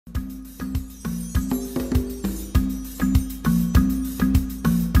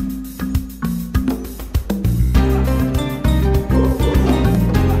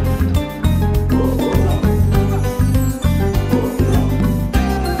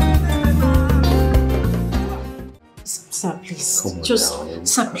please.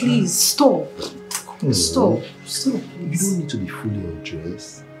 Sir, please, stop. Stop. You don't need to be fully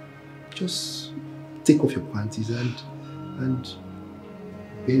undressed. Just take off your panties and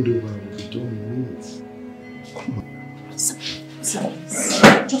bend over and we'll be done in minutes. Come on. Sir,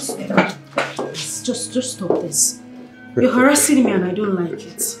 just stop this. You're harassing me and I don't like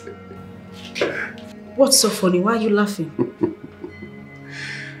it. What's so funny? Why are you laughing?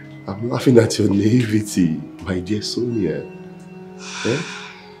 I'm laughing at your naivety, my dear Sonia. Eh?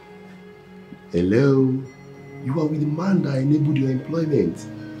 Hello? You are with the man that enabled your employment.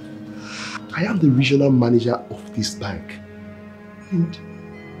 I am the regional manager of this bank. And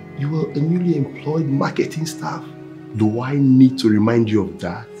you are a newly employed marketing staff. Do I need to remind you of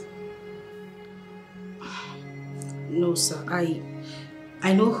that? No, sir.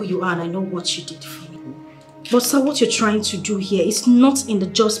 I know who you are and I know what you did for me. But sir, what you're trying to do here is not in the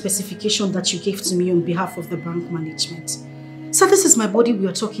job specification that you gave to me on behalf of the bank management. Sir, this is my body we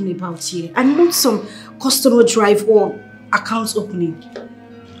are talking about here. And not some customer drive or accounts opening.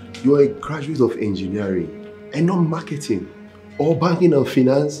 You are a graduate of engineering and not marketing or banking and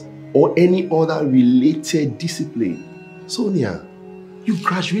finance or any other related discipline. Sonia, you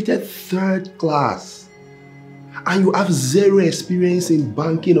graduated 3rd class and you have 0 experience in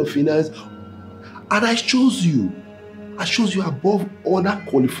banking or finance, and I chose you. I chose you above other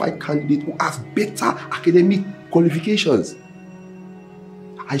qualified candidates who have better academic qualifications.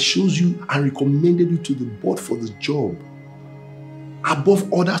 I chose you and recommended you to the board for the job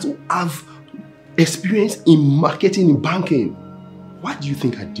above others who have experience in marketing and banking. Why do you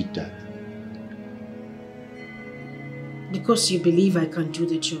think I did that? Because you believe I can do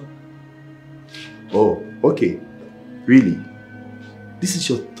the job. Oh, okay. Really? This is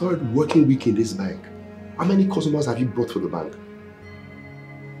your 3rd working week in this bank. How many customers have you brought for the bank?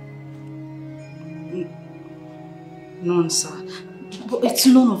 None, sir. But it's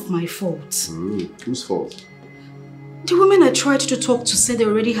none of my fault. Whose fault? The women I tried to talk to said they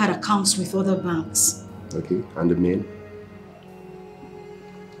already had accounts with other banks. Okay, and the men?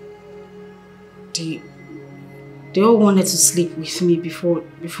 They all wanted to sleep with me before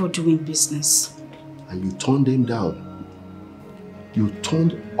doing business. And you turned them down? You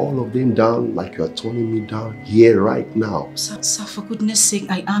turned all of them down like you are turning me down here right now. Sir, for goodness sake,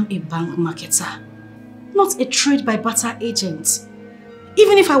 I am a bank marketer, not a trade by barter agent.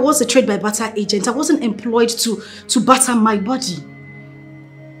 Even if I was a trade by barter agent, I wasn't employed to barter my body.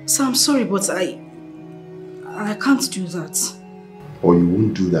 So I'm sorry, but I can't do that. Or you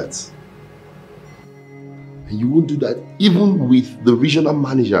won't do that. And you won't do that even with the regional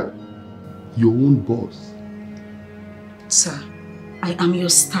manager, your own boss. Sir, I am your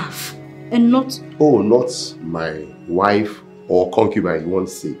staff and not... Oh, not my wife or concubine, you won't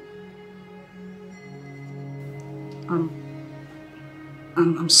say.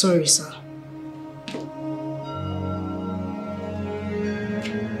 I'm sorry, sir.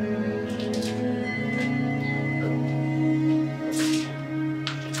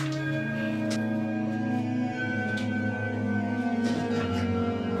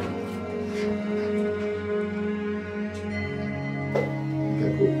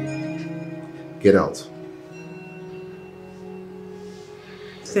 Get out.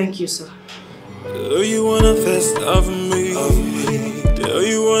 Thank you, sir. Do you wanna fist of me? Do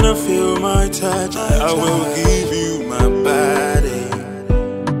you wanna feel my touch? I will give you my body.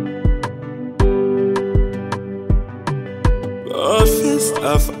 A fist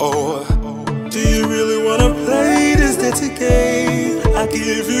of all. Do you really wanna play this dirty game? I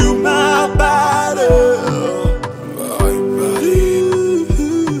give you my body.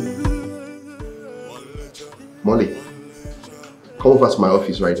 Molly, come over to my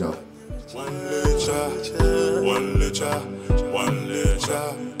office right now.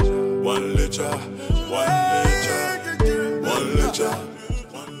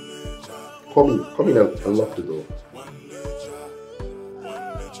 Come in and lock the door.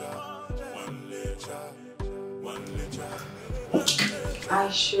 I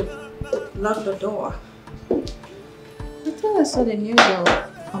should lock the door. I thought I saw the new girl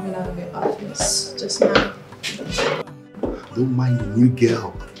coming out of your office just now. Don't mind the new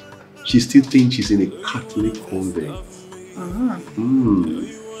girl. She still thinks she's in a Catholic convent.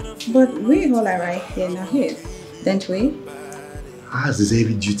 But we all are right here now here, don't we? Ours is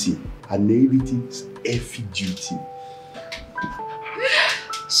heavy duty. Her naivety is heavy duty.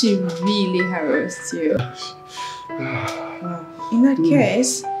 She really harassed you. Wow. In that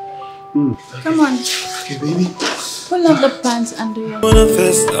case, come on. Okay, baby. Pull up the pants under your... Wanna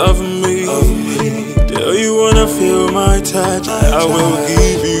fist of me? Do you wanna feel my touch? I will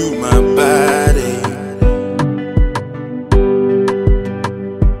give you my body.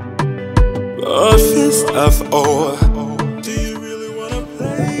 stuff, or do you really wanna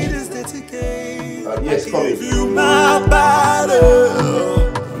play this dirty game? Yes, come in. Give you my body.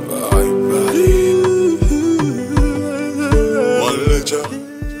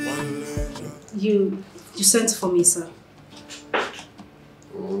 You sent for me, sir.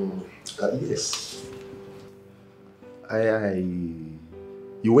 Yes.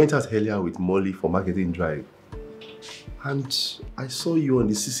 You went out earlier with Molly for marketing drive. And I saw you on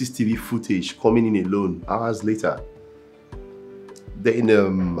the CCTV footage coming in alone hours later.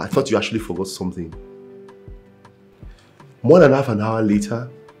 Then I thought you actually forgot something. More than half an hour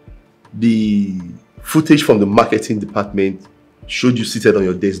later, the footage from the marketing department showed you seated on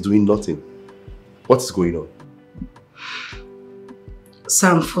your desk doing nothing. What's going on? So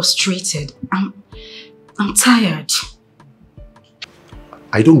I'm frustrated. I'm tired.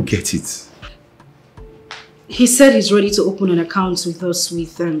 I don't get it. He said he's ready to open an account with us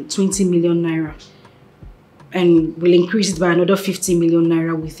with 20 million naira. And will increase it by another 50 million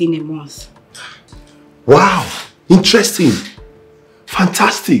naira within a month. Wow! Interesting!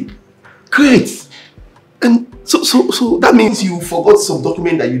 Fantastic! Great! And so that means you forgot some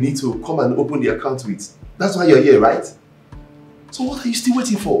document that you need to come and open the account with. That's why you're here, right? So what are you still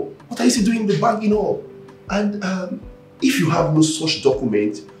waiting for? What are you still doing in the bank, And if you have no such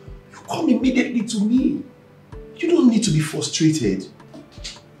document, you come immediately to me. You don't need to be frustrated.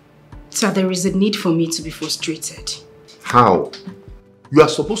 Sir, there is a need for me to be frustrated. How? You are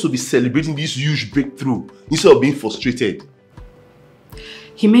supposed to be celebrating this huge breakthrough instead of being frustrated.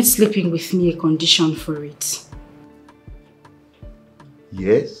 He made sleeping with me a condition for it.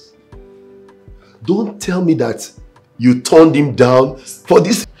 Yes? Don't tell me that you turned him down for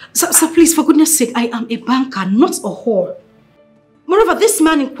this. Sir, please, for goodness sake, I am a banker, not a whore. Moreover, this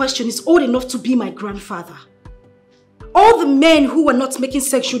man in question is old enough to be my grandfather. All the men who are not making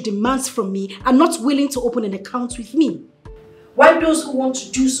sexual demands from me are not willing to open an account with me. While those who want to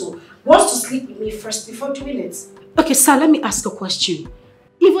do so want to sleep with me first before doing it. Okay, sir, let me ask a question.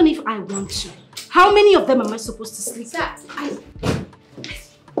 Even if I want to, how many of them am I supposed to sleep with?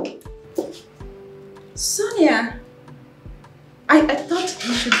 Sonia, I thought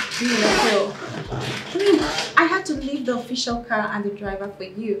you should be in a hill. I mean, I had to leave the official car and the driver for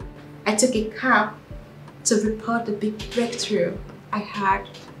you. I took a cab to report the big breakthrough I had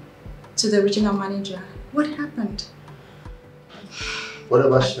to the regional manager. What happened?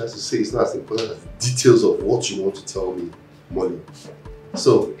 Whatever she has to say is not as important as the details of what you want to tell me, Molly.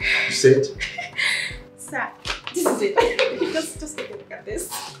 So, you said? Sir, this is it. just take a look at this.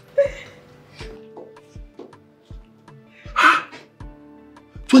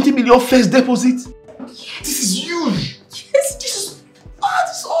 20 million first deposit? Yes. This is huge! Yes. This is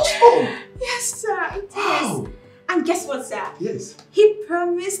awesome! Yes, sir, it Wow. is. And guess what, sir? Yes. He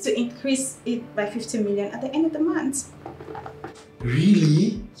promised to increase it by 50 million at the end of the month.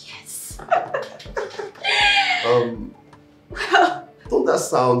 Really? Yes. Don't that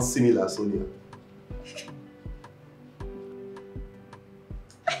sound similar, Sonia?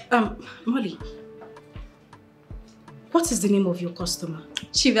 Molly, what is the name of your customer?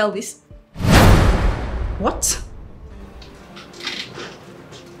 Chief Elvis. What?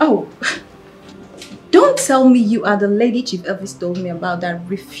 Oh, don't tell me you are the lady Chief Elvis told me about that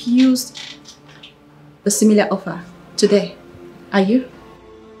refused the similar offer today. Are you?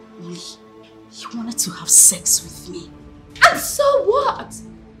 Molly, you wanted to have sex with me. And so what?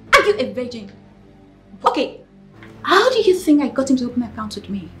 Are you a virgin? Okay, how do you think I got him to open an account with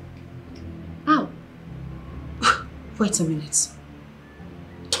me? How? Wait a minute.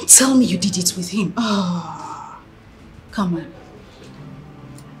 Don't tell me you did it with him. Oh, come on.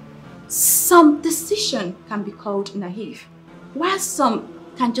 Some decision can be called naive, while some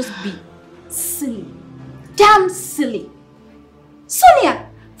can just be silly. Damn silly. Sonia,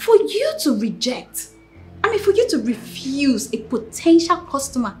 for you to reject, for you to refuse a potential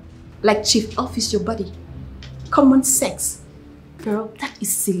customer like Chief Elvis, your buddy, common sex, girl, that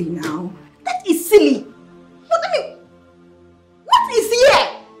is silly now. That is silly. But what is here?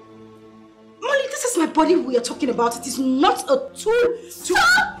 Molly, this is my body we are talking about. It is not a tool to...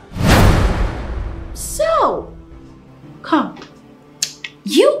 Stop! So, come.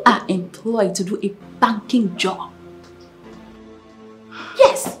 You are employed to do a banking job.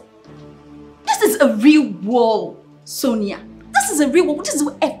 Yes. This is a real world, Sonia. This is a real world. This is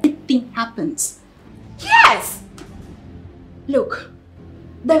where everything happens. Yes. Look,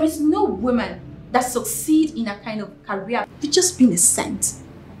 there is no woman that succeeds in a kind of career with just being a saint.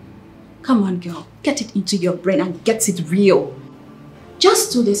 Come on, girl. Get it into your brain and get it real.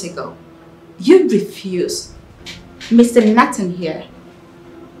 Just 2 days ago, you refused Mr. Nathan here,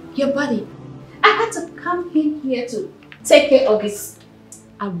 your buddy, I had to come in here to take care of his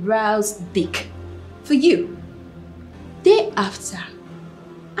aroused dick for you. Day after.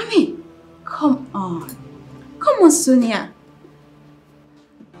 I mean, come on. Come on, Sonia.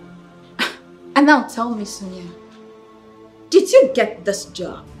 And now tell me, Sonia, did you get this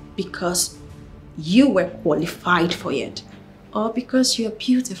job because you were qualified for it or because you're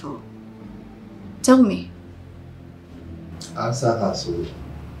beautiful? Tell me. Answer her, so.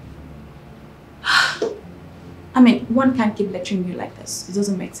 I mean, one can't keep lecturing you like this. It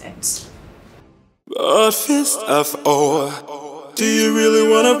doesn't make sense. But first of all, do you really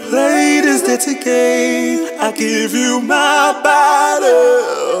wanna play this dirty game? I give you my body,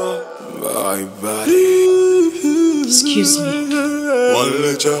 my body. Excuse me. One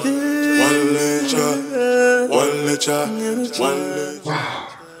lecture, one lecture, one lecture, one lecture. Wow,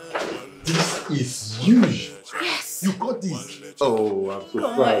 this is huge. Yes. You got this. Oh, I'm so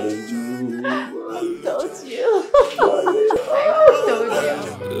proud of you. I told you. I told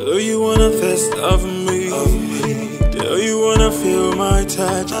you. Do you wanna fist of me? Do you wanna feel my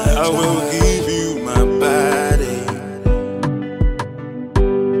touch? I will give you my body.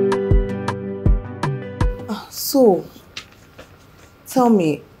 So, tell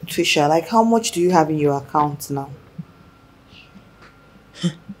me, Trisha, like how much do you have in your account now?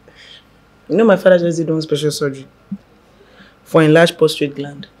 You know my father just did one special surgery for enlarged prostate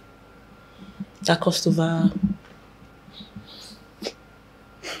gland. That cost over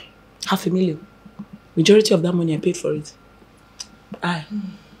 $500,000. Majority of that money I paid for it.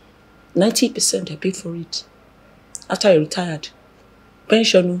 90% I paid for it. After I retired.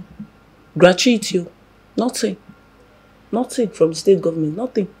 Pension, gratuity, nothing. Nothing from the state government,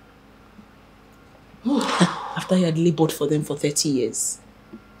 nothing. After I had labored for them for 30 years.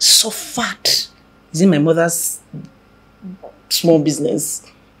 Suffered. Is in my mother's small business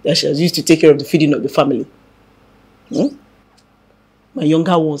that she has used to take care of the feeding of the family. My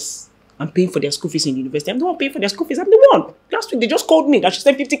younger ones, I'm paying for their school fees in university. I'm the one paying for their school fees. I'm the one. Last week they just called me that she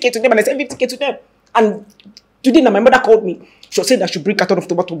sent 50K to them and I sent 50K to them. And today my mother called me. She said that I should bring carton of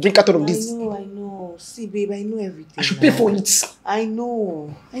tomato, bring carton of this. I know. See, babe, I know everything. I should pay for it. I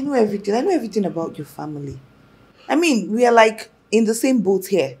know everything. I know everything about your family. I mean, we are like in the same boat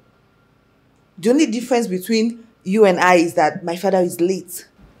here. The only difference between you and I is that my father is late.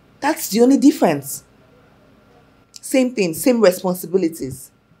 That's the only difference. Same thing, same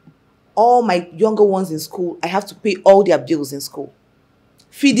responsibilities. All my younger ones in school, I have to pay all their bills in school.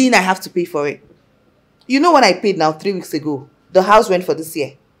 Feeding, I have to pay for it. You know when I paid now 3 weeks ago? The house rent for this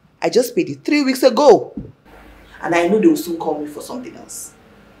year. I just paid it 3 weeks ago. And I know they will soon call me for something else.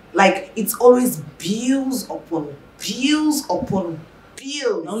 Like, it's always bills upon bills upon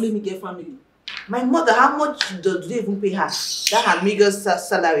bills. Now let me get family. My mother, how much do they even pay her? That her meager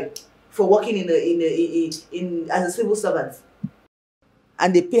salary for working as a civil servant.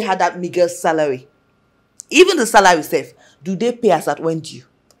 And they pay her that meager salary. Even the salary itself, do they pay us at when due?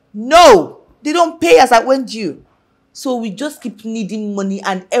 No! They don't pay us at when due. So we just keep needing money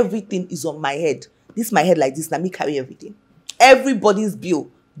and everything is on my head. This my head like this, let me carry everything. Everybody's bill,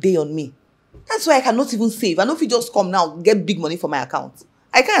 they on me. That's why I cannot even save. I know if you just come now, get big money for my account.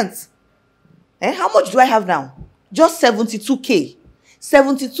 I can't. How much do I have now? Just 72K.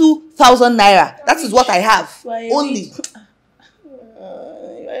 72,000 naira. That is what I have. Only.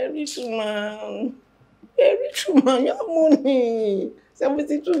 You're a rich man. You're a rich man. You have money.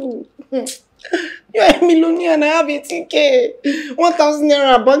 72. You're a millionaire and I have 18K. 1,000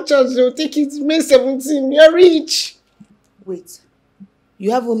 naira bunch charge. They'll take it. Make 17. You're rich. Wait.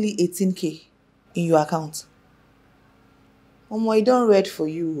 You have only 18K in your account. Omo, I don't read for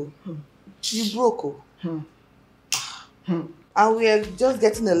you. You broke. And we are just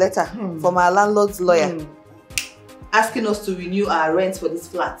getting a letter from our landlord's lawyer asking us to renew our rent for this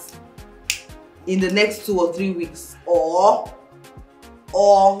flat in the next 2 or 3 weeks. Or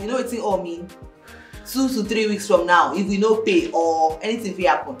you know what it all mean? 2 to 3 weeks from now, if we no pay or anything will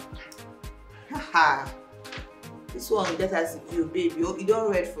happen. Haha. This one get us you, baby. You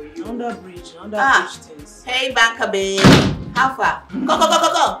don't read for you. Under bridge things. Hey, banker babe. How far?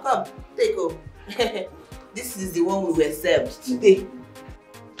 Come. Take over. This is the one we were served today.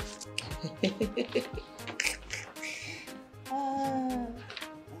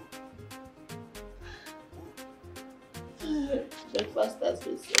 Breakfast has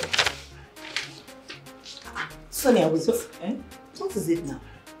been served. Sonia, wait. What is it now?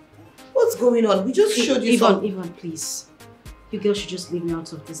 What's going on? We just showed you something. Yvonne, please. You girls should just leave me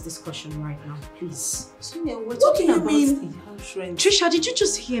out of this discussion right now, please. Sonia, we're talking about the house rent. Trisha, did you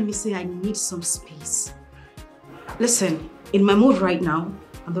just hear me say I need some space? Listen, in my mood right now,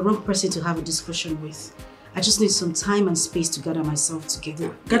 I'm the wrong person to have a discussion with. I just need some time and space to gather myself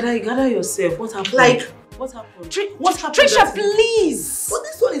together. Gather yourself. What happened? Like, what happened? what happened? Trisha, please. But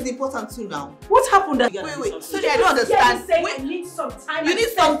this one is important too now. What happened? Wait. So I don't understand. Wait, I need some time. You need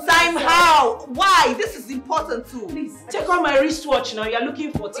some time. How? Why? This is important too. Please take on my wristwatch now. You're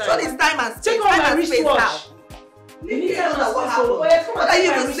looking for time. Which one is time and space? Take on my wristwatch. You need time and space. What are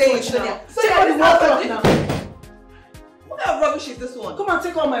you even saying, Sonia? Take on the watch now. What kind of rubbish is this one? Come and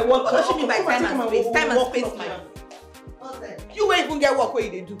take on my watch. What does she mean by time and space? Time and space, man. You won't even get work where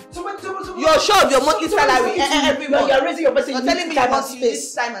you do. You're sure of your monthly salary every month. You're raising your person. You're telling me time and you need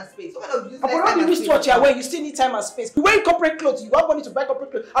space. time and space. What kind of useless Upon all the wristwatch you're wearing, you still need time and space. You wear corporate clothes. You have money to buy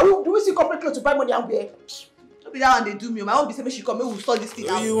corporate clothes. Do we see corporate clothes to buy money and wear? Don't be that one they do me. My own be saying she come. Maybe we'll sort this thing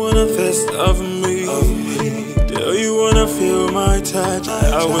out. Do you wanna fist of me? Do you wanna feel my touch?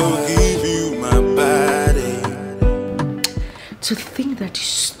 I will give you my body. To think that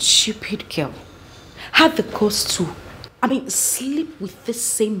this stupid girl had the guts to, sleep with the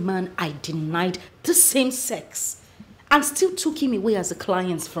same man I denied the same sex and still took him away as a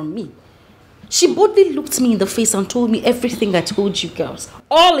client from me. She boldly looked me in the face and told me everything I told you girls,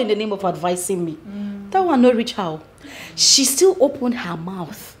 all in the name of advising me. That one not reach how. She still opened her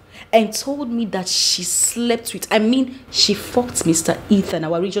mouth and told me that she slept with, she fucked Mr. Ethan,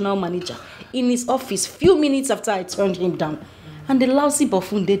 our regional manager, in his office few minutes after I turned him down. And the lousy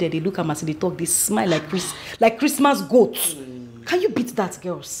buffoon there, they look at me and they talk, they smile like Christmas goats. Can you beat that,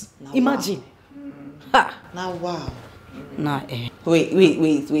 girls? Now, imagine. Wow. Ha. Now, wow. Nah, eh.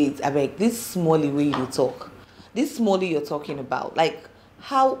 Wait. I beg, this Smalley way you talk. This Smalley you're talking about, like,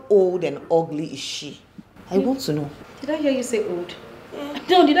 how old and ugly is she? I want to know. Did I hear you say old?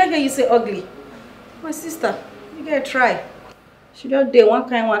 No, did I hear you say ugly? My sister, you gotta try. She don't do one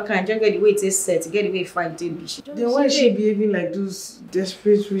kind, just get the way it is set, get the way it fine to be. Then why is she behaving like those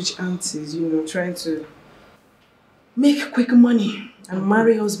desperate rich aunties, trying to make quick money and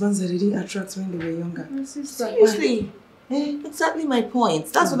marry husbands that they didn't attract when they were younger? My sister, seriously? Exactly my point.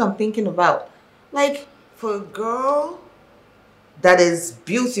 That's what I'm thinking about. Like, for a girl that is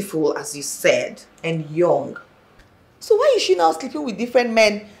beautiful, as you said, and young, so why is she now sleeping with different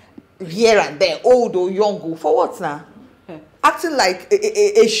men here and there, old or young? For what now? Acting like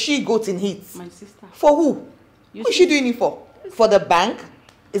a she-goat in heat. My sister. For who? Who is she doing it for? For the bank?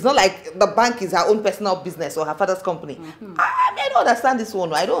 It's not like the bank is her own personal business or her father's company. I don't understand this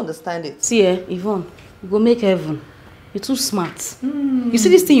one. I don't understand it. See, Yvonne, you go make heaven. You're too smart. You see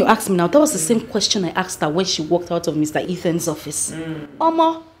this thing you asked me now? That was the same question I asked her when she walked out of Mr. Ethan's office.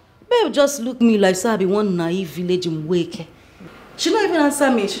 Oma, babe just look me like I be one naive village in Wake. She don't even answer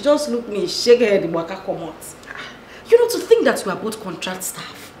me. She just look me, shake her head, waka come out. To think that we are both contract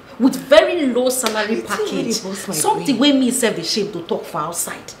staff with very low salary package. Something where me self the shame to talk for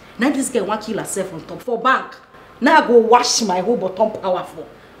outside. Now this girl want kill herself on top for bank. Now I go wash my whole bottom powerful.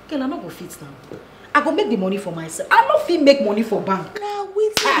 Girl, I not go fit now. I go make the money for myself. I not fit make money for bank. Now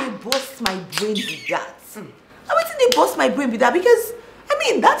wait till they bust my brain with that. Now wait till they bust my brain with that because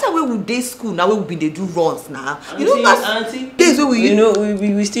that's how we day school. Now we they do runs now. Auntie, days where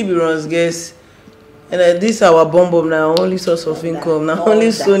we still be runs, guess. And this our bomb now, only source of income. Now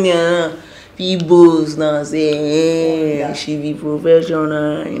only Sonia people's now say she be professional,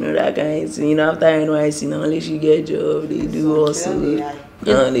 that kind of thing. After NYC, now only she get job, they do also.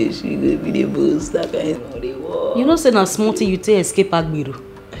 Only she go be the boss, that kind of thing. Say now small thing you take escape Agbero.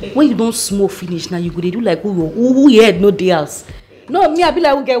 When you don't smoke finish now, you go they do like who head no day else. No, me I be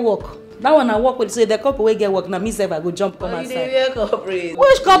like who get work. That one I work with, so the couple will get work. Now me self I go jump come outside.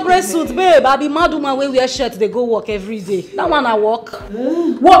 Which corporate suit, babe? I be mad woman wey wear shirt they go work every day. That one I work.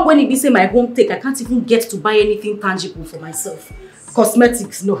 Work when it be say my home take. I can't even get to buy anything tangible for myself.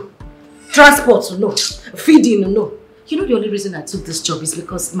 Cosmetics, no. Transport, no. Feeding, no. The only reason I took this job is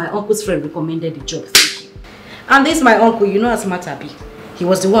because my uncle's friend recommended the job. Thank you. And this my uncle, how smart I be. He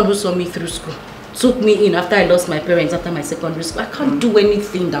was the one who saw me through school. Took me in after I lost my parents after my secondary school. I can't do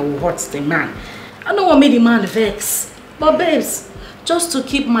anything that will hurt the man. I don't want to make the man vex. But babes, just to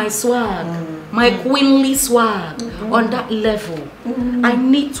keep my swag, my queenly swag on that level, I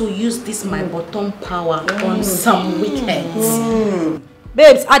need to use this my bottom power on some weekends.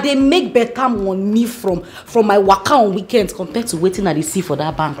 Babes, I dey make better money from my waka on weekends compared to waiting at the sea for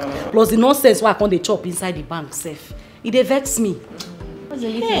that bank. Plus the nonsense why I can't chop inside the bank safe. It dey vex me. That's the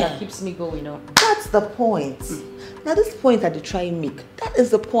only thing that keeps me going on. That's the point. Now this point that they try and make, that is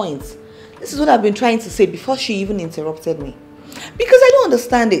the point. This is what I've been trying to say before she even interrupted me. Because I don't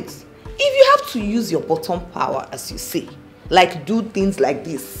understand it. If you have to use your bottom power, as you say, like do things like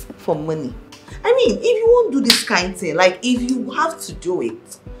this for money, I mean, if you won't do this kind of thing, like if you have to do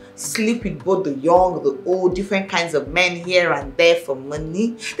it, sleep with both the young, the old, different kinds of men here and there for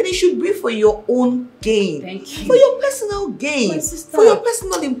money, then it should be for your own gain. Thank you. For your personal gain. For your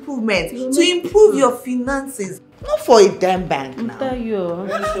personal improvement. To improve your finances. Not for a damn bank now.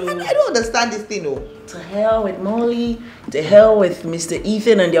 I don't understand this thing, oh. To hell with Molly, to hell with Mr.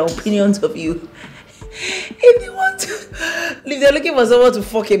 Ethan and their opinions of you. If they want to, if they're looking for someone to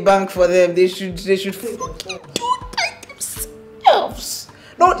fuck a bank for them, they should fucking do it by themselves.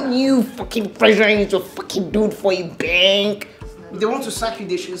 Not you fucking pressuring you to fucking do it for a bank. If they want to sack you,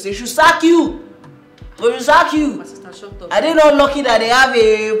 they should sack you. They should sack you. My sister, shut up. Are they not lucky that they have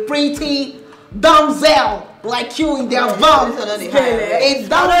a pretty damsel like you in their van? A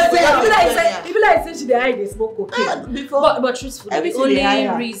damsel. People like say she dey hide, they smoke cocaine. But truthfully, the only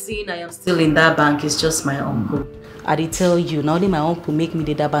reason I am still in that bank is just my uncle. I did tell you, now only my uncle make me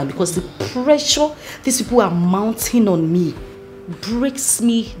that bank because the pressure these people are mounting on me breaks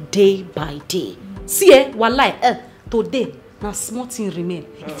me day by day. See, wallahi, today, now small thing remain.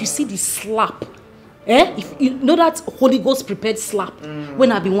 If you see the slap, if you know that Holy Ghost prepared slap,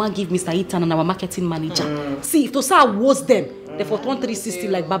 when I be one give Mr. Ethan and our marketing manager. See, if to say I was them, they for turn 360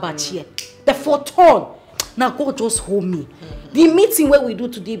 like Baba Chia. They for turn. Now God just hold me. The meeting where we do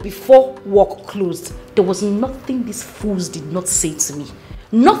today before work closed, there was nothing these fools did not say to me.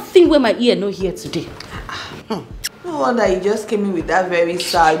 Nothing where my ear no hear today. No wonder you just came in with that very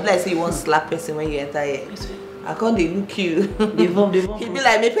side. Like say you want slap person when you enter here. I can't they look you. They won't. He be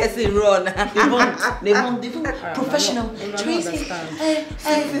like me person run. They won't. Professional. Tracy.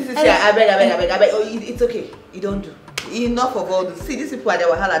 I beg. Oh, it's okay. You don't do. Enough of all this. See, these people are the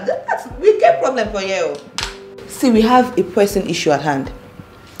wahala. We get problem for you. See, we have a pressing issue at hand.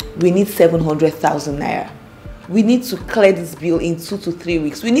 We need 700,000 naira. We need to clear this bill in 2 to 3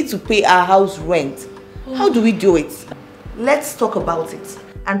 weeks. We need to pay our house rent. How do we do it? Let's talk about it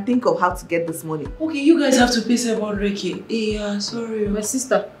and think of how to get this money. Okay, you guys have to pay 700k. Yeah, sorry. My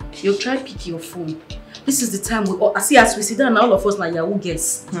sister, you try pick your phone. This is the time we all see as we sit down, all of us like Yahoo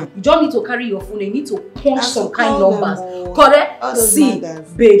guests. You don't need to carry your phone, you need to punch some kind numbers. Correct? See,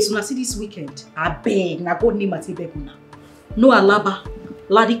 babes, when I see this weekend, I beg, na God name ati beg una. No alaba,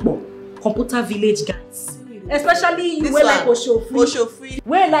 ladikbo, computer village guys. Especially you wear like Oshofri.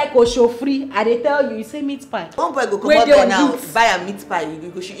 Wear like Oshofri, and they tell you say meat pie. One boy go come out there now, buy a meat pie, you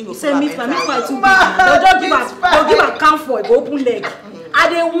go say meat pie too big. Don't give a count for it, go open leg.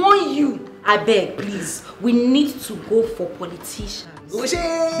 And they want you. I beg, please. We need to go for politicians.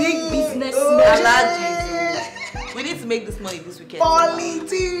 Big businessmen. We need to make this money this weekend.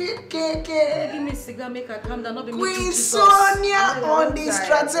 Give me a cigar, make her calm down. Not be Queen Sonia on the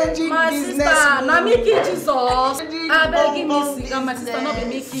strategic my business. My sister, now make it Jesus. I beg, give me a cigar, my sister. Not be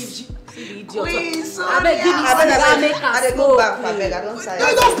making Queen Sonia. I beg, give me a cigar, make her go back. I beg, I don't say.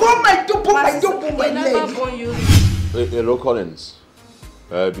 Don't put my leg. Hello, Collins.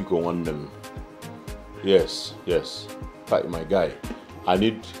 Because one them. Yes. My guy, I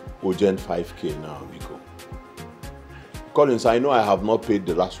need urgent 5k now, Biko. Collins, I know I have not paid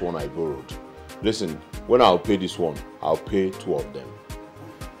the last one I borrowed. Listen, when I'll pay this one, I'll pay 2 of them.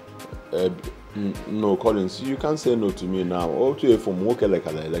 No, Collins, you can't say no to me now. Okay, from work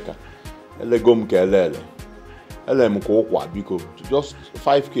Biko. Just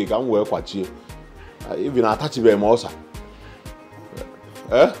 5k can work what you. Even attach it also.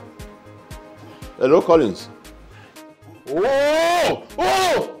 Hello, Collins. Oh!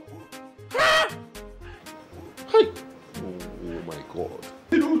 Hi! Oh my God.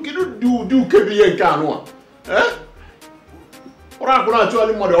 Can you do KBA Kano? Or I'm going to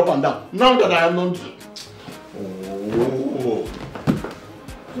actually mother up and down. Now that I am not. Oh.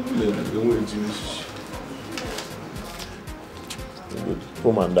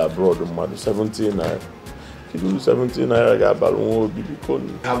 Woman that brought the money 17 naira. You do 17 naira got balloon because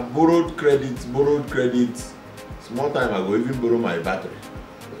I have borrowed credit. Small time ago, even borrow my battery.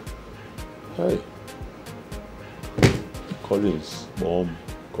 Hi. Collins, bomb.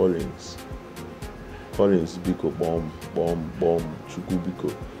 Collins, Biko, bomb. Chuku Biko.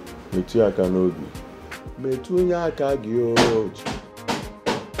 Metuaka Nobi. Metuaka Gyoj.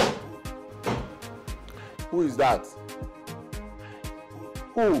 Who is that?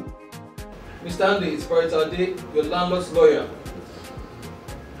 Who? Mr. Andy, it's Barita Day, your landlord's lawyer.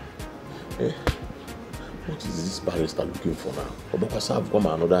 What is this barrister looking for now? Because I've got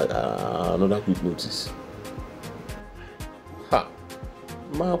another quick notice. Ha!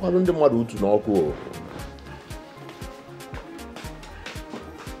 Ma, why don't the mother to know?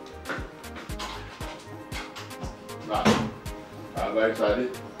 Bye,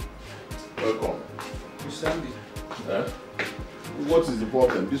 Welcome. Mr. Andy. Eh? What is the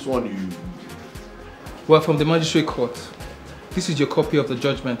problem? This one you... Well, from the magistrate court. This is your copy of the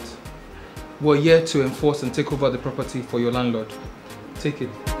judgment. We're here to enforce and take over the property for your landlord. Take it.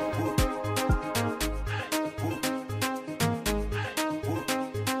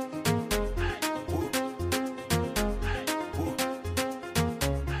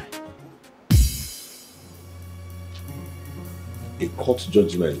 A court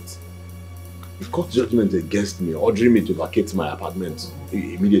judgment. A court judgment against me, ordering me to vacate my apartment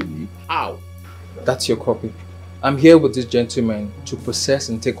immediately. How? That's your copy. I'm here with this gentleman to possess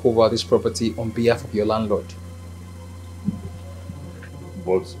and take over this property on behalf of your landlord.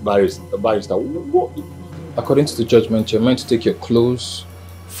 But barrister, what? According to the judgment, you're meant to take your clothes,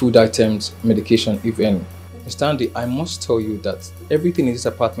 food items, medication, if any. Mr. Andy, I must tell you that everything in this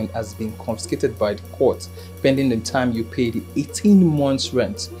apartment has been confiscated by the court pending the time you pay the 18 months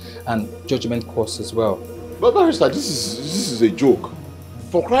rent and judgment costs as well. But barrister, this is a joke.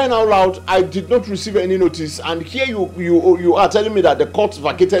 For crying out loud, I did not receive any notice, and here you are telling me that the court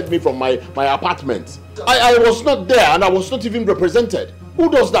vacated me from my apartment. I was not there, and I was not even represented. Who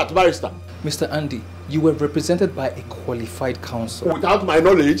does that, barrister? Mr. Andy, you were represented by a qualified counsel. Without my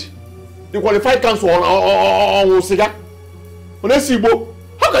knowledge? The qualified counsel on Osiga? On Esibo?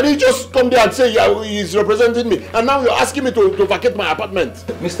 How can he just come there and say he's representing me, and now you're asking me to vacate my apartment?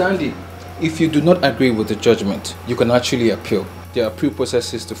 Mr. Andy, if you do not agree with the judgment, you can actually appeal. There are appeal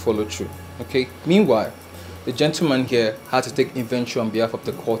processes to follow through, okay? Meanwhile, the gentleman here had to take inventory on behalf of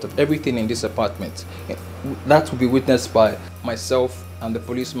the court of everything in this apartment. That will be witnessed by myself and the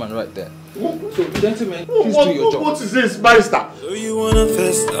policeman right there. So, gentlemen, please do your job. What is this, barrister? Do you wanna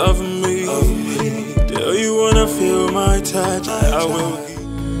fist of me? Do you wanna feel my touch? I will.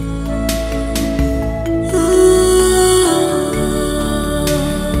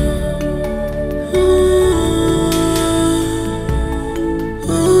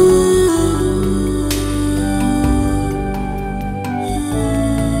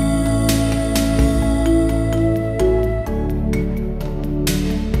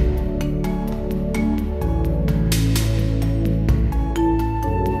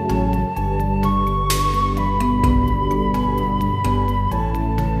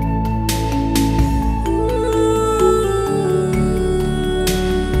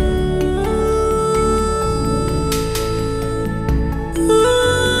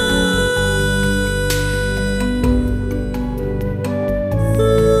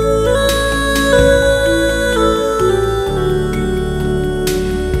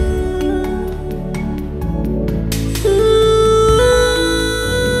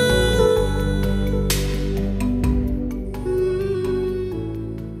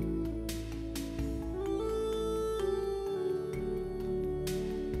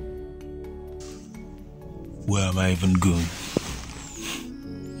 Where am I even going?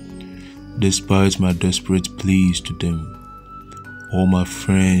 Despite my desperate pleas to them, all my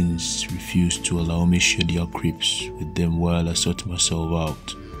friends refused to allow me share their cribs with them while I sort myself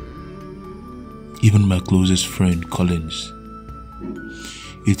out. Even my closest friend, Collins.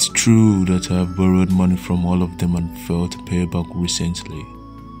 It's true that I have borrowed money from all of them and failed to pay back recently.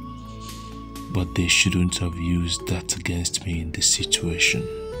 But they shouldn't have used that against me in this situation.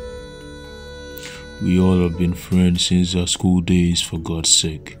 We all have been friends since our school days, for God's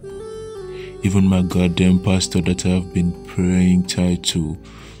sake. Even my goddamn pastor that I have been praying tied to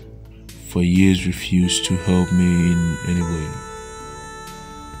for years refused to help me in any way.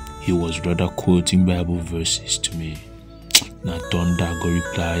 He was rather quoting Bible verses to me. Na thunder go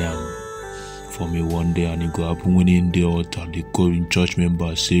reply am for me one day, and it go happen when in the altar they call in church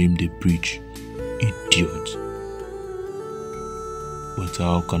members saying they preach. Idiot. But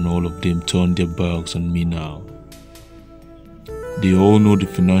how can all of them turn their backs on me now? They all know the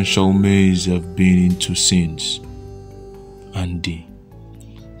financial maze I've been into since. Andy,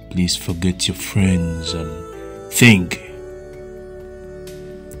 please forget your friends and think.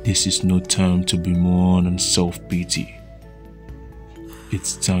 This is no time to bemoan and self-pity.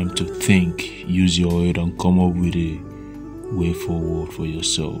 It's time to think, use your head and come up with a way forward for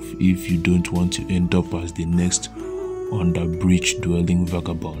yourself if you don't want to end up as the next under bridge dwelling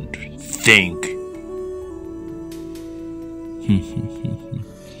vagabond. Think.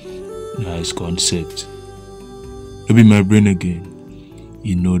 Nice concept. Maybe my brain again.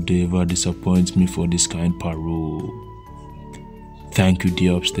 You know they ever disappoint me for this kind parole. Thank you,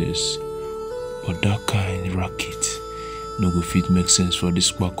 dear upstairs. But that kind racket no go fit make sense for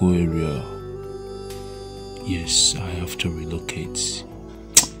this Bako area. Yes, I have to relocate.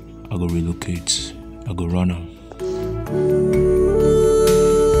 I go relocate. I go run am.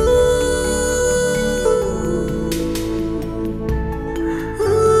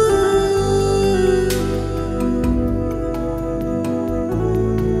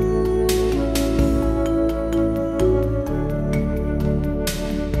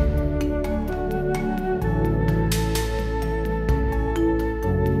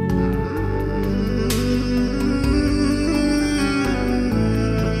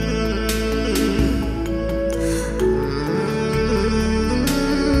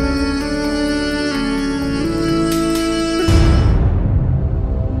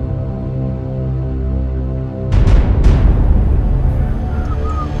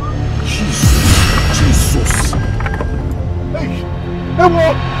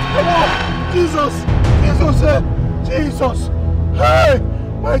 Jesus! Jesus! Jesus! Hey!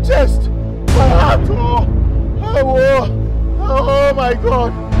 My chest! My heart! Oh my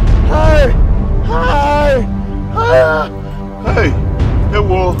God! Hey! Hey! Hey! Hey!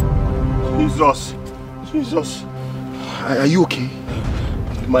 Whoa! Jesus! Jesus! Are you okay?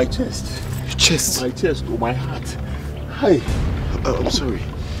 My chest. Your chest? My chest, oh my heart. Hey! I'm sorry.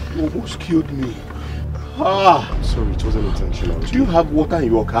 You almost killed me. I'm sorry, it wasn't intentional. Do you have water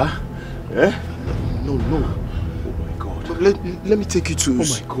in your car? Eh? No. Oh my God. But let me take you to... Oh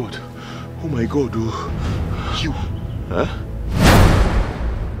my God. Oh my God. Oh. You. Huh?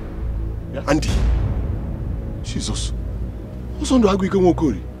 Yeah. Andy. Jesus. What's on the Uju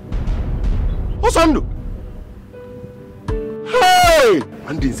Okoli? What's on the... Hey!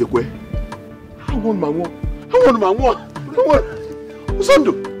 Andy is a way. I want my one. What's on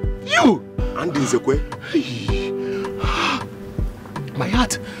the... You! Andy is a way. Hey. My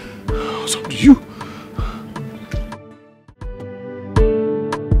heart. What's up to you?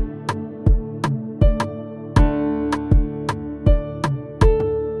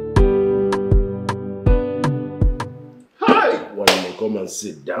 Hi! Why don't you come and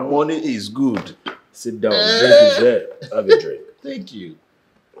sit down? Money is good. Sit down. Drink is there. Have a drink. Thank you.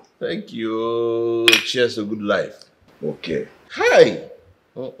 Thank you. Cheers to good life. Okay. Hi!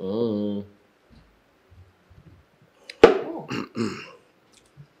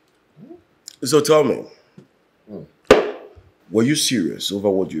 So tell me, were you serious over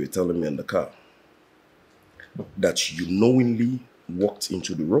what you were telling me in the car? That you knowingly walked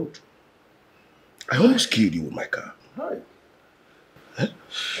into the road? I almost killed you with my car. Hi. Huh?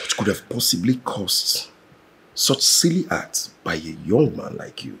 What could have possibly caused such silly acts by a young man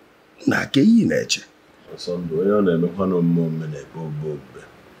like you?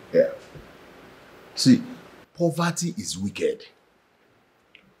 Yeah. See, poverty is wicked.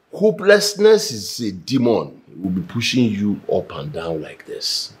 Hopelessness is a demon. It will be pushing you up and down like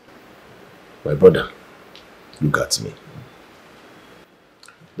this. My brother, look at me.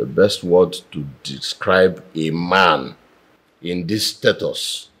 The best word to describe a man in this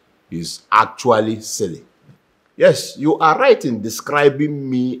status is actually silly. Yes, you are right in describing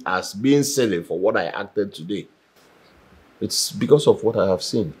me as being silly for what I acted today. It's because of what I have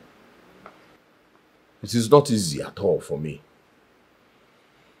seen. It is not easy at all for me.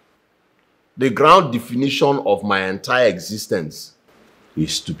 The ground definition of my entire existence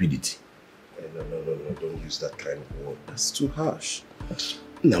is stupidity. No, don't use that kind of word. That's too harsh.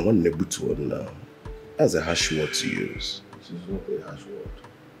 Now, that's a harsh word to use. This is not a harsh word,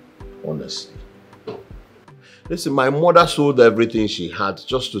 honestly. Listen, my mother sold everything she had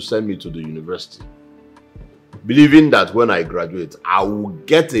just to send me to the university, believing that when I graduate, I will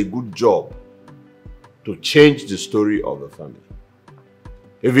get a good job to change the story of the family.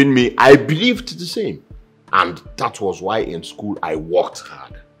 Even me, I believed the same. And that was why in school I worked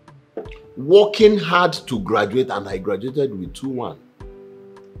hard. Working hard to graduate, and I graduated with 2-1.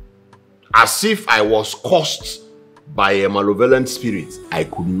 As if I was cursed by a malevolent spirit, I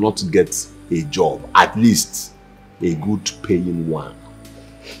could not get a job, at least a good paying one.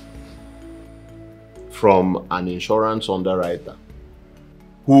 From an insurance underwriter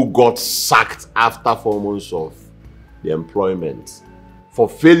who got sacked after 4 months of the employment for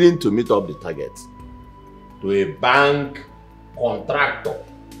failing to meet up the target, to a bank contractor,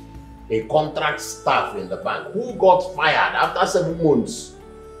 a contract staff in the bank who got fired after 7 months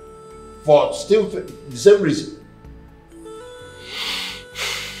for still the same reason.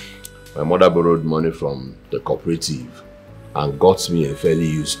 My mother borrowed money from the cooperative and got me a fairly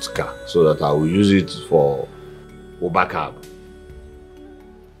used car so that I will use it for Uber cab.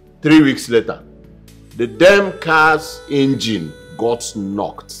 3 weeks later, the damn car's engine got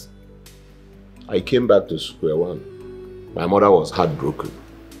knocked. I came back to square one. My mother was heartbroken.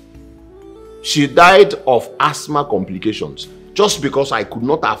 She died of asthma complications just because I could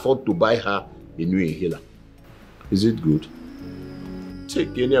not afford to buy her a new inhaler. Is it good?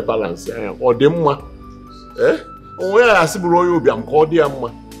 Take any balance or demma.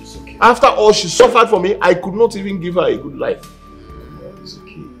 After all she suffered for me, I could not even give her a good life. It's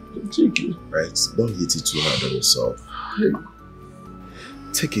okay. Take it. Right, don't hit it too hard on yourself.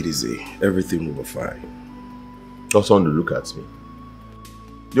 Take it easy. Everything will be fine. Just want to look at me.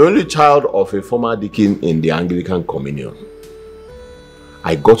 The only child of a former deacon in the Anglican Communion.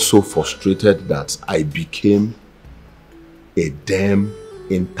 I got so frustrated that I became a damn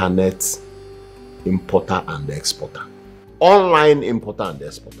internet importer and exporter. Online importer and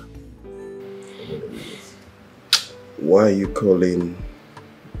exporter. Why are you calling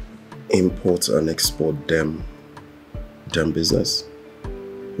import and export them business?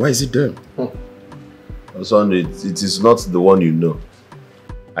 Why is it them? Son, it is not the one you know.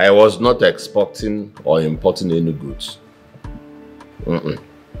 I was not exporting or importing any goods.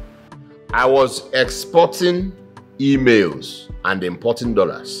 I was exporting emails and importing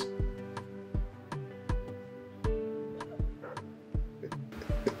dollars.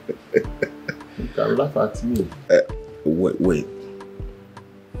 You can laugh at me. Wait.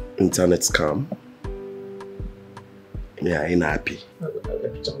 Internet scam? Yeah, I ain't happy.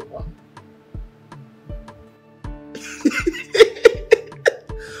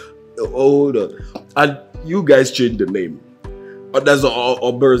 Hold on. And you guys changed the name. Others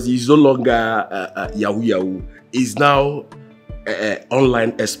Obers is no longer Yahoo Yahoo. Is now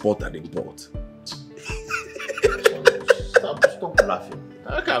online export and import. Stop laughing.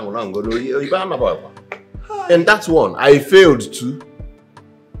 And that's one. I failed too.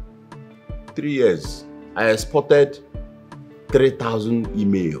 3 years. I exported 3,000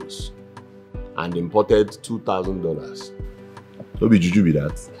 emails and imported $2,000. No be juju be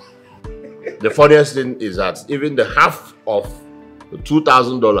that. The funniest thing is that even the half of the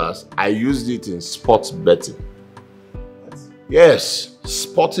 $2,000, I used it in sports betting. Yes,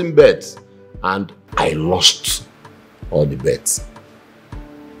 sporting bets, and I lost all the bets.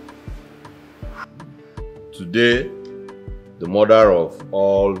 Today, the mother of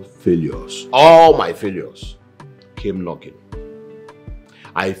all failures, all my failures, came knocking.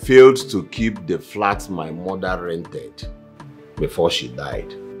 I failed to keep the flat my mother rented before she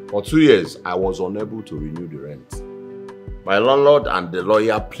died. For 2 years, I was unable to renew the rent. My landlord and the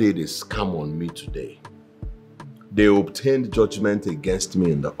lawyer played a scam on me today. They obtained judgment against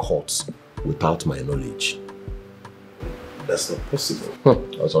me in the courts without my knowledge. That's not possible.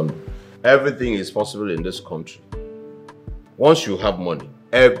 Everything is possible in this country. Once you have money,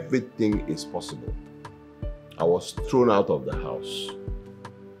 everything is possible. I was thrown out of the house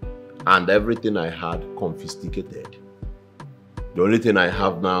and everything I had confiscated. The only thing I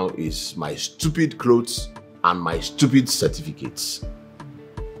have now is my stupid clothes and my stupid certificates.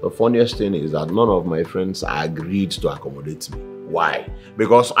 The funniest thing is that none of my friends agreed to accommodate me. Why?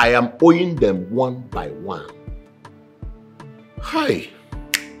 Because I am owing them one by one. Hi.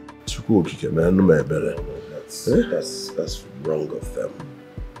 That's wrong of them.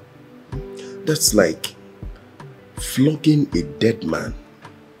 That's like flogging a dead man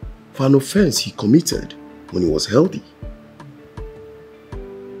for an offense he committed when he was healthy.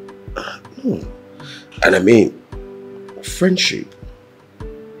 No. And I mean, friendship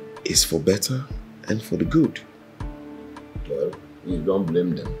is for better and for the good. Well, you don't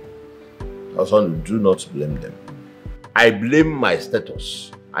blame them. Also, do not blame them. I blame my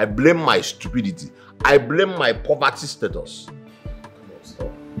status. I blame my stupidity. I blame my poverty status. Come on,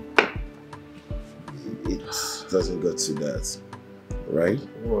 stop. It doesn't get to that, right?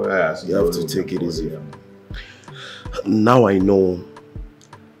 Oh, yes, you have to take it easy. Now I know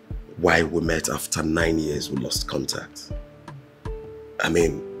why we met after 9 years we lost contact. I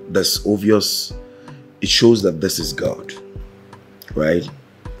mean, that's obvious. It shows that this is God, right?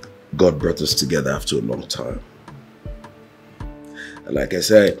 God brought us together after a long time. And like I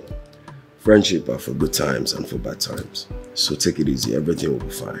said, friendship are for good times and for bad times. So take it easy, everything will be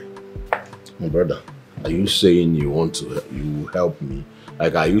fine. My brother, are you saying you will help me?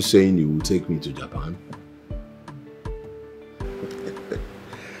 Like, are you saying you will take me to Japan?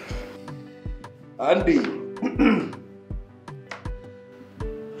 Andy,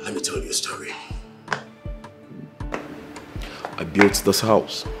 let me tell you a story. I built this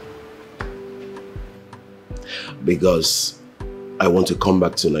house because I want to come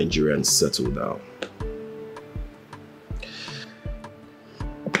back to Nigeria and settle down.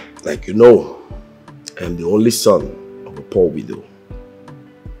 Like you know, I'm the only son of a poor widow.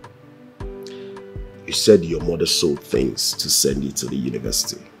 You said your mother sold things to send you to the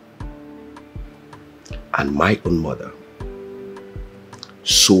university. And my own mother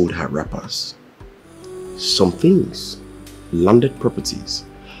sold her wrappers, some things, landed properties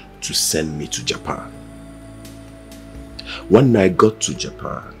to send me to Japan. When I got to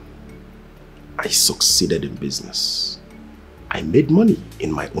Japan, I succeeded in business. I made money in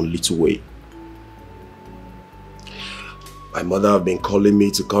my own little way. My mother have been calling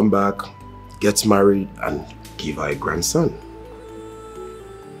me to come back, get married and give her a grandson.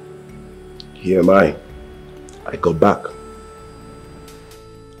 Here am I. I got back.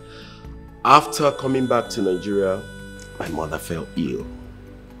 After coming back to Nigeria, my mother fell ill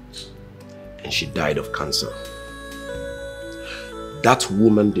and she died of cancer. That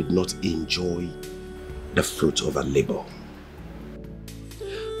woman did not enjoy the fruit of her labor.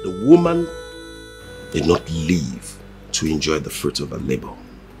 The woman did not live to enjoy the fruit of her labor.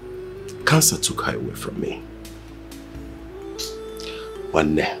 Cancer took her away from me.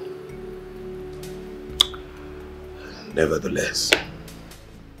 One day. Nevertheless,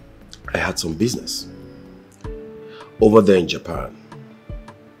 I had some business over there in Japan,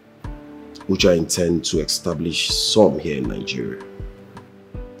 which I intend to establish some here in Nigeria.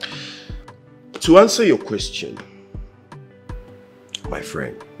 To answer your question, my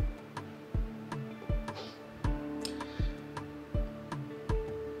friend,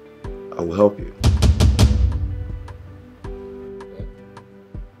 I will help you.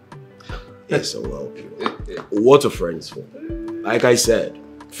 Yes, I will help you. What are friends for? Like I said,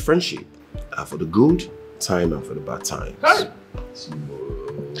 friendship are for the good time and for the bad times.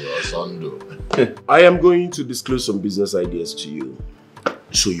 I am going to disclose some business ideas to you,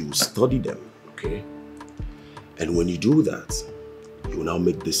 so you will study them, okay? And when you do that, you will now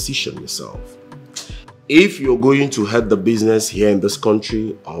make a decision yourself. If you're going to head the business here in this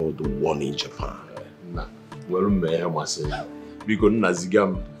country or the one in Japan.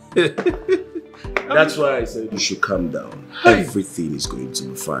 That's why I said you should calm down. Everything is going to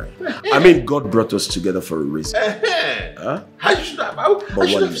be fine. I mean, God brought us together for a reason. Huh? I should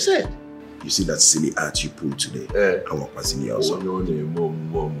have said. You see that silly art you pulled today? I want to see you also.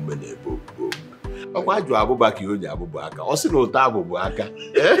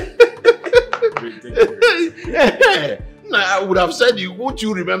 I would have said you. Won't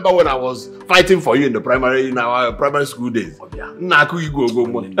you remember when I was fighting for you in our primary school days? Thank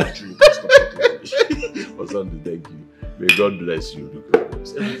you. May God bless you.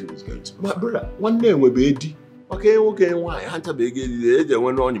 Everything is going to be fine. Brother, one day we'll be 80. Okay, why? Hunter begin the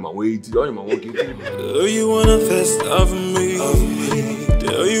when on my way to on my walking. Do you wanna fist of me?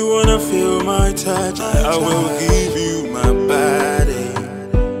 Do you wanna feel my touch? I will give you my body.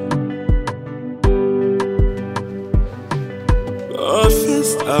 A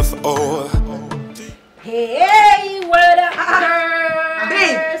fist of all. Hey, what up,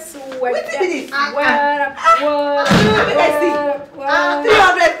 Babe, what what is it? up?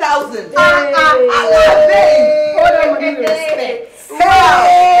 300,000. Hold on, give me respect.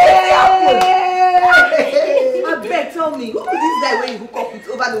 I beg, tell me, who is this guy when you hook up with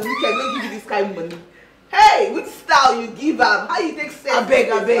over the weekend when give you this kind of money? Hey, which style you give him? How you take sex? I beg,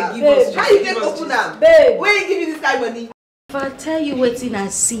 give us. How you take open him? When you give you this kind of money? If I tell you what I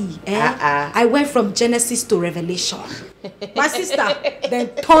see, I went from Genesis to Revelation. My sister then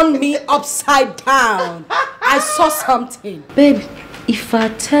turned me upside down. I saw something. Babe, if I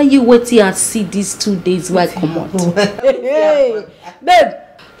tell you what I see these 2 days where I come out. Hey, babe,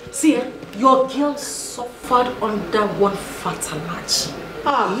 see, your girl suffered under one fertilizer.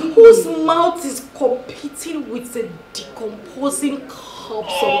 Whose mouth is competing with a decomposing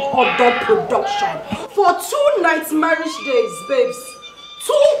corpse of other production for 2 nights marriage days, babes.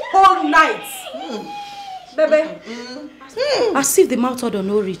 2 whole nights. Baby. As if the mouth order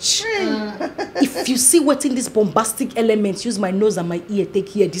no reach. If you see what in this bombastic element, use my nose and my ear, take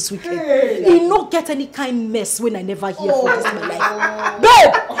here this weekend. You no get any kind mess when I never hear for this my life.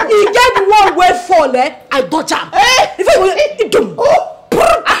 Babe, you get one way fall, I dodge am. If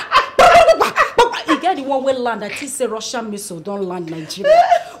you get the one way land, I think say Russian missile don't land Nigeria.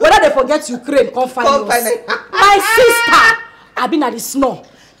 Whether they forget Ukraine, come find us. My sister, I been at the snow.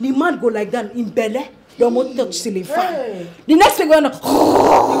 The man go like that in belly. Your mouth touch ceiling fan. The next thing going like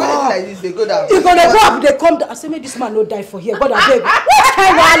this, they go down. You're gonna go up, they come down. I say, may this man no die for here. God, I beg. What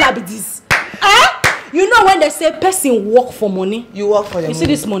kind of Allah be this? You know when they say person work for money? You work for the money. You see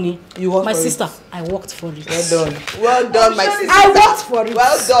this money? You work for it. My sister, I worked for it. Well done. Well done, my sister. I worked for it.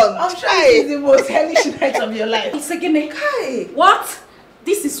 Well done. I'm sure it's the most hellish night of your life. It's again, what?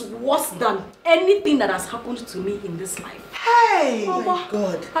 This is worse than anything that has happened to me in this life. Hey! Oh my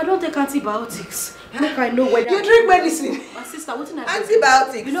God. I don't take antibiotics. Make I know whether you drink medicine. My sister, what I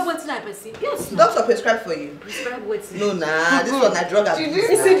antibiotics. You know what I perceive? Yes. Doctor prescribe for you. Prescribe what? No, nah. This one is drug abuse.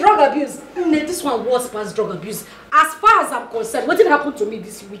 It's a drug abuse. This one was past drug abuse. As far as I'm concerned, what happened to me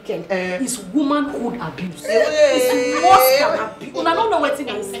this weekend is womanhood abuse. It's worse than abuse. I don't know what it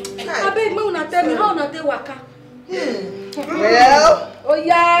is. I beg me, una tell me how una dey waka. Well, oh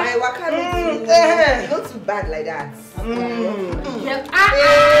yeah, my waka not too bad like that. Yeah.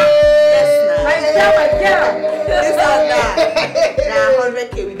 My girl. Now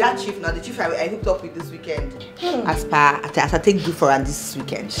 100K with that chief. Now the chief I hooked up with this weekend. As I take do for and this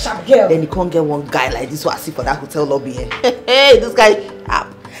weekend. Sharp girl. Then you can't get one guy like this who I see for that hotel lobby here. Hey, this guy.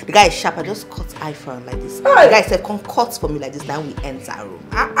 The guy is sharp. I just cut eye for him like this. The guy said, "Come cut for me like this." Now we enter room.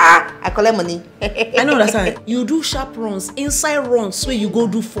 I collect money. I know that's right. You do sharp runs, inside runs, so you go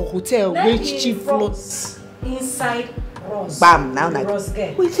do for hotel, which chief floors. Inside Bam, now na.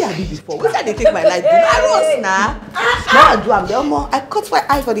 Wait till I did before. Wait till they take my life. I Rose now. Now I do am. I cut my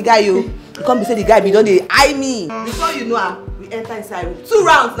eye for the guy you. You come be say the guy be don't dey eye me. Before you know am, we enter inside room. 2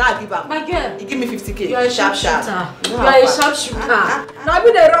 rounds now I give am. My girl. He give me 50K. You are a sharp. You are a sharpshooter. Now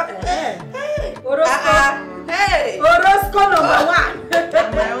be the Hey. Orosco number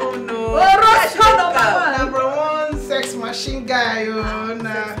 1. My own no. Orosco number 1 sex machine guy,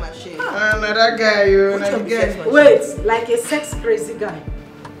 sex machine. Another guy, Wait, like a sex crazy guy.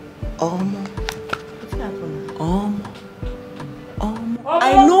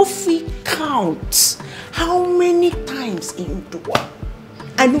 I know fit count how many times in the one.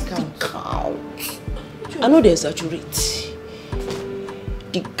 I know fit count. I know they exaggerate.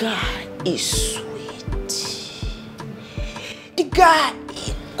 The guy is sweet. The guy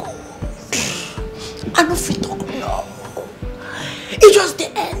is good. I know fit talk no. It just the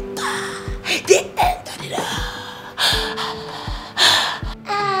enter. They enter it.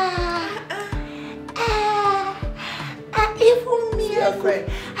 Even me, I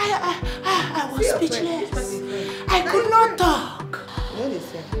was speechless. I could not talk.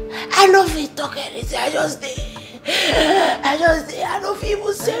 I don't feel talk anything. I just did. I don't feel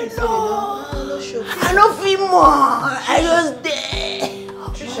even say no. I don't feel more. I just did.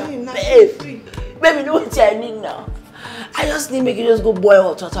 Baby, know what I need now. I just need make you just go boil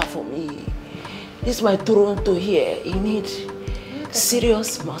hot water for me. This is my Toronto here. You need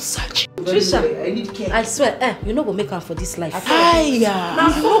serious massage. Trisha, I need care. I swear, you no go make am for this life. Wait, I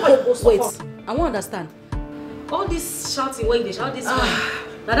won't understand. All this shouting, where they shout this one.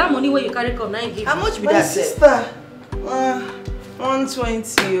 Now that money where you carry come, now you give. How much be my that? sister?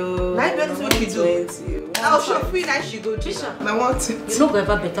 120. 120. Now Shofi now she go. Trisha, I want it. you no go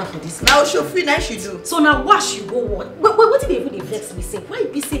ever better for this life. Now Shofi now she do. So now wash you go what? What did they even vex me say? Why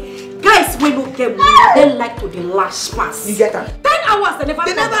be say guys when no get money, they like to the last pass. You get her? 10 hours they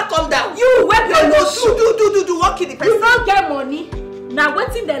never come down. You where do what in the person? You don't get money. Now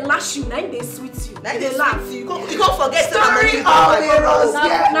waiting they lash you, now they sweet you. Now they laugh. You can't forget Story of a rose.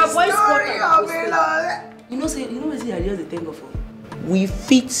 Now boys Story of a rose. You know say I just the thing of we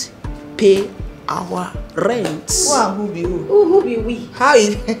fit pay our rent. Who be who? Who be we? How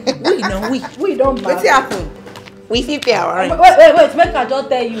is We don't what's happen? We fit pay our rent. Wait, make I just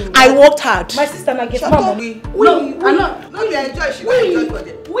tell you. I worked hard. My sister na get more money. No, you enjoy. She enjoy for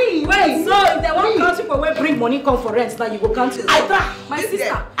them. Wait, so if they want count people wey bring money come for rent, now you go count it. I try. My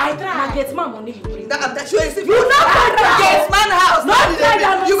sister, I try. Na get more money you bring. That sure is. You not get man house. No try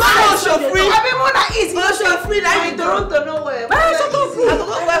that. You got no show free. I be more than easy. No show free. Now in Toronto nowhere. I go go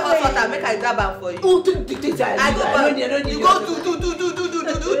wear hot water. Make I grab am for you. I go back. You go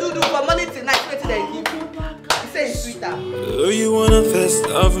do for money tonight. Wait till they give you. Say sweeter. Do you wanna fest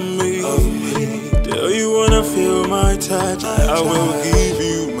of me? Do you wanna feel my touch? I will give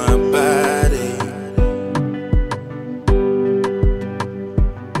you my body.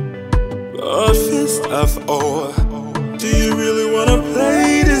 A fist of ore. Do you really wanna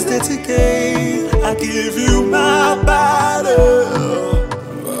play this dirty game? I give you my body.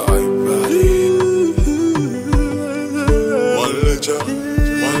 My body. One lecture.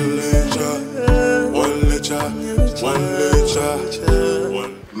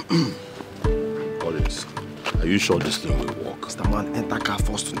 Collins, are you sure this thing will work? Mr. Man, enter car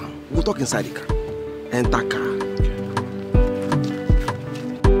first now. We'll talk inside the car. Enter car.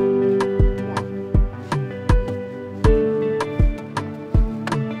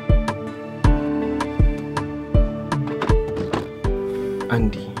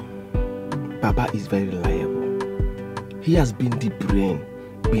 Andy, Baba is very reliable. He has been the brain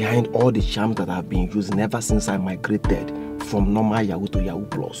behind all the charms that I've been using ever since I migrated from normal Yahoo to Yahoo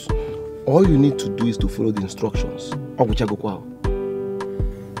Plus. All you need to do is to follow the instructions.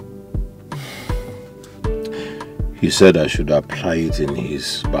 He said I should apply it in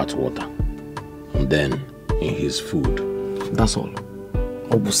his bath water and then in his food. That's all.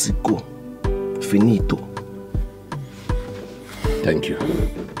 WAZICO. Finito. Thank you.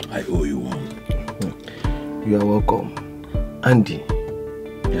 I owe you one. You are welcome. Andy.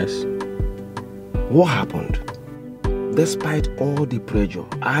 Yes? What happened? Despite all the pressure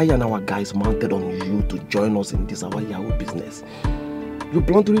I and our guys mounted on you to join us in this our Yahoo business, you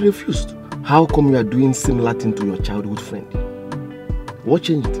bluntly refused. How come you are doing similar thing to your childhood friend? What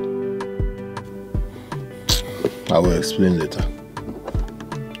changed? I will explain later.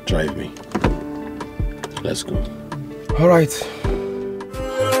 Drive me. Let's go. All right. So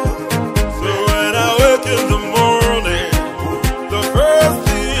when I wake in the morning, the first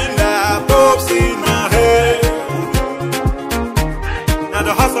thing that pops in my head, and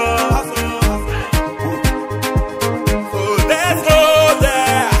the hustle. So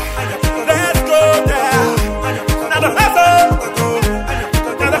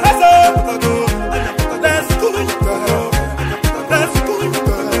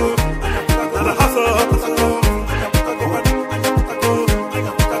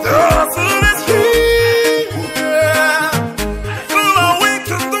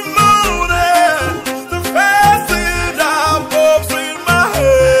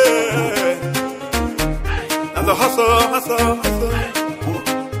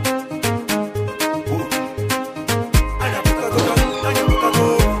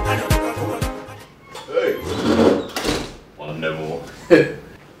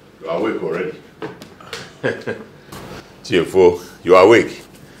TFO, you are awake?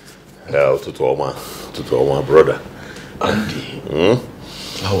 To my brother. Andy.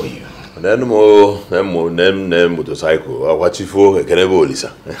 How are you? Then them motorcycle. What you for? Can I go,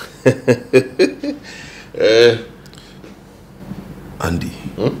 Lisa? Andy.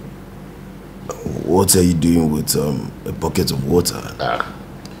 What are you doing with a bucket of water?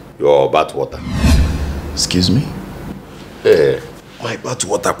 Your bath water. Excuse me? My bath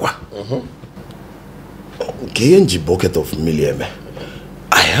water, kwa? KNG bucket of million.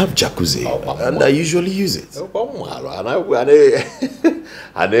 I have jacuzzi and I usually use it.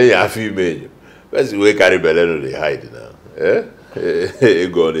 I know you have female. Where's the carry belly they hide now?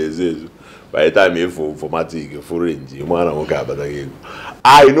 God is by the time you for matic, for range, you want to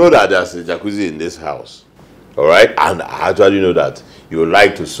I know that there's a jacuzzi in this house. Alright? And I actually know that you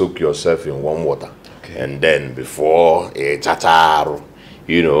like to soak yourself in warm water. Okay. And then before a chatar,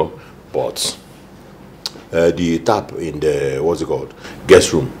 you know, but the tap in the, what's it called,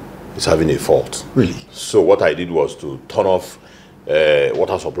 guest room is having a fault. Really? So what I did was to turn off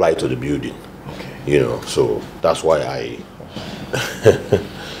water supply to the building. Okay. You know, so that's why I,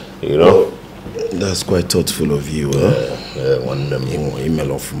 you know. Well, that's quite thoughtful of you. One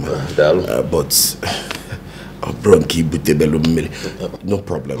email off but no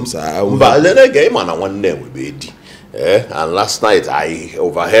problems. But then again, man, one name will be. And last night I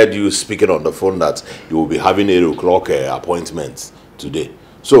overheard you speaking on the phone that you will be having 8 o'clock appointment today.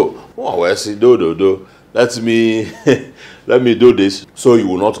 So, let me do this so you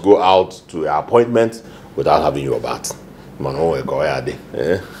will not go out to your appointment without having your bath. Man, if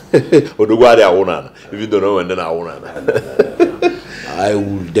you don't know when then I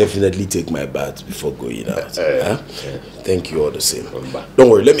will definitely take my bath before going out. Thank you all the same. Don't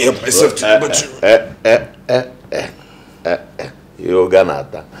worry, let me help myself to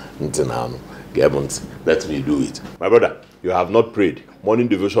let me do it. My brother, you have not prayed. Morning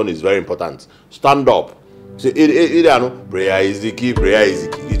devotion is very important. Stand up. Say, prayer is the key, prayer is the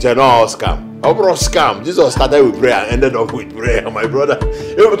key. It's an all scam. Scam. Jesus started with prayer and ended up with prayer, my brother.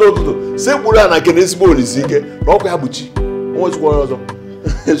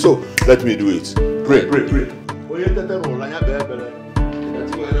 So let me do it. Pray.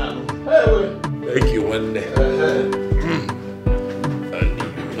 Thank you, one day. And you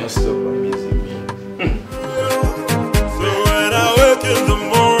messed up amazing me. So when I wake in the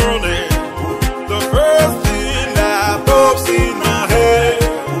morning, the first thing that pops in my head,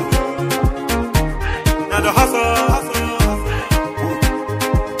 now the hustle.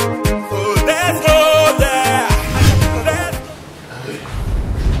 So let's go there.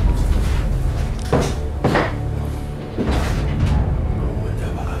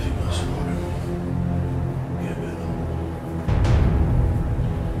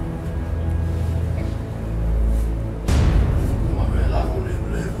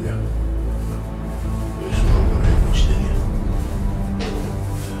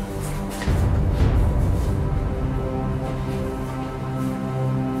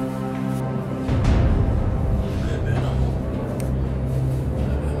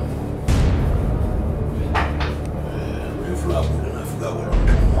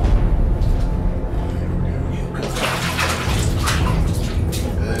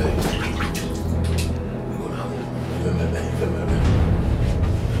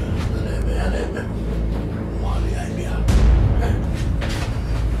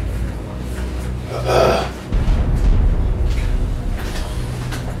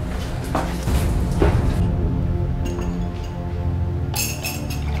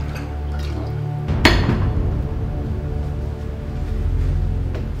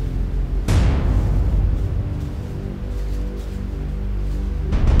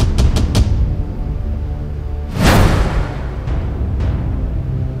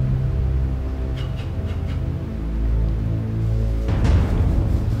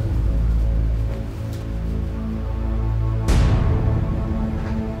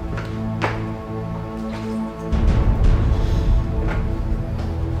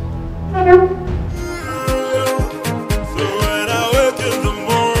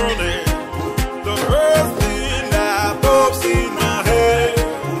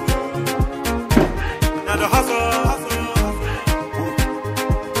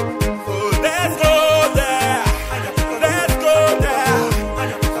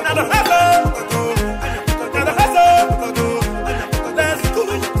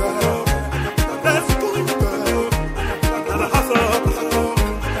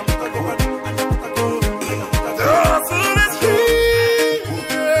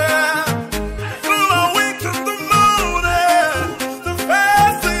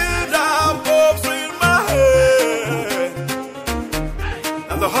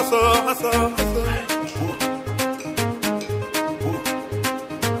 the hustle.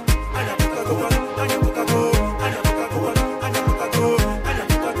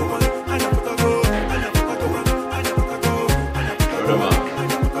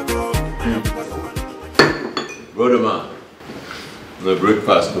 Brother man, no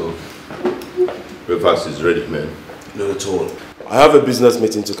breakfast though. Breakfast is ready, man. Not at all. I have a business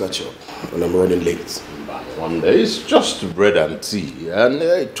meeting to catch up, and I'm running late. One day, it's just bread and tea, and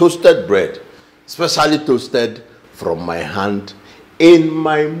toasted bread, specially toasted from my hand in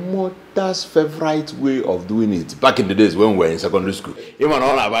my mother's favorite way of doing it. Back in the days when we were in secondary school. Even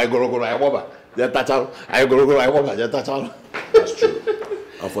all I That's true.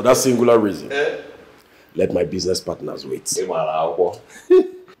 And for that singular reason, let my business partners wait.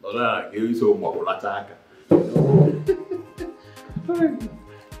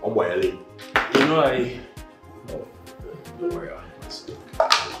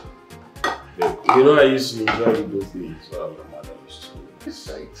 You know I used to enjoy those days while my mother used to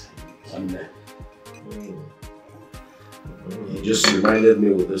recite. You just reminded me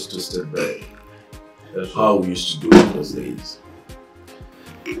with this twisted bread. That's how we used to do it those days.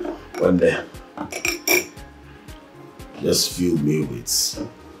 One day, just filled me with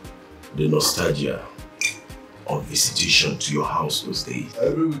the nostalgia of visitation to your house those days.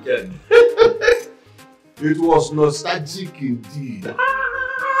 Every weekend. It was nostalgic indeed.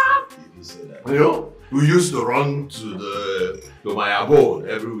 You say that. You know, we used to run to my abode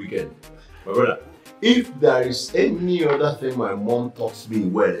every weekend. My brother, if there is any other thing my mom taught me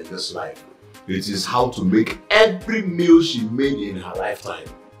well in this life, it is how to make every meal she made in her lifetime.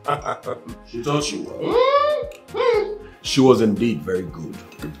 She taught you well. She was indeed very good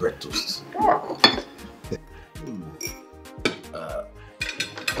with bread toast.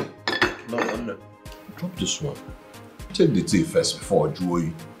 No. Drop this one. Take the tea first before I draw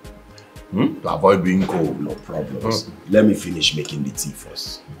you. To avoid being cold. No problems. Let me finish making the tea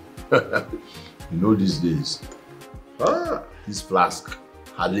first. You know these days, this flask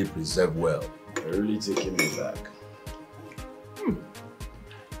hardly preserved well. You're really taking me back.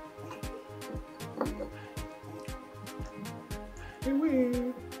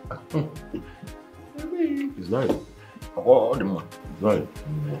 It's nice. Oh, the man. It's nice.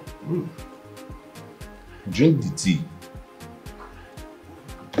 Drink the tea.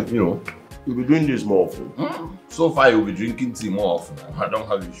 You know, you'll be doing this more often. So far, you'll be drinking tea more often. I don't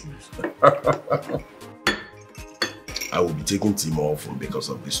have issues. I will be taking tea more often because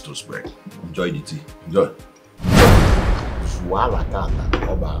of this toast bread. Enjoy the tea. Enjoy. Swala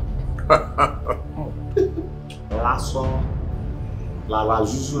kata, oba. Lasso, la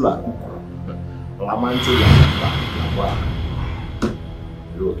zuzula, la mante la.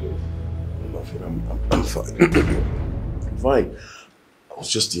 You okay? I'm fine. I'm fine. I was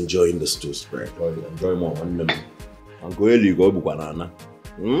just enjoying this toast bread. Enjoy more. I'm going to go to banana.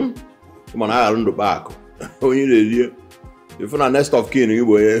 Come on, I run the back. When you if you're next of kin, you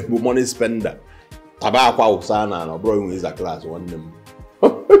will money spender. Tobacco, Sana, or bro, is a class one them.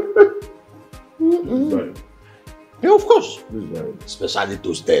 Yeah, of course. Specially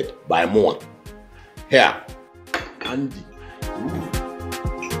toasted by more. Here, Andy.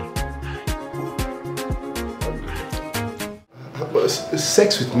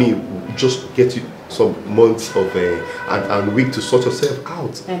 Sex with me will just get you some months of and week to sort yourself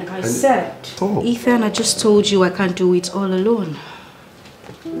out. And I said, Ethan, I just told you I can't do it all alone.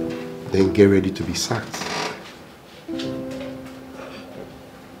 Then get ready to be sacked.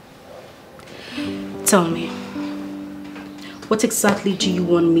 Tell me, what exactly do you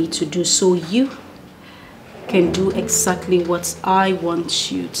want me to do so you can do exactly what I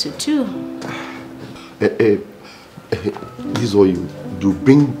want you to do? This is what you do.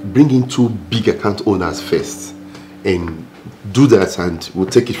 Bring in 2 big account owners first, and do that, and we'll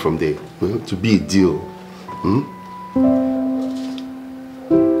take it from there. To be a deal.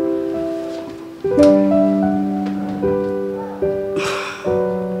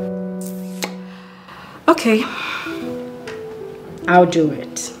 Okay, I'll do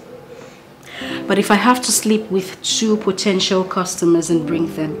it. But if I have to sleep with 2 potential customers and bring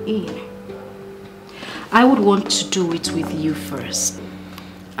them in, I would want to do it with you first.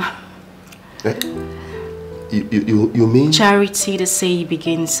 You mean? Charity, they say,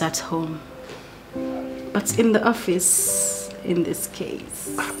 begins at home. But in the office, in this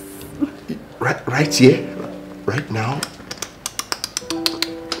case. Right here? Right now?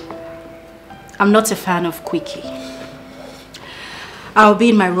 I'm not a fan of quickie. I'll be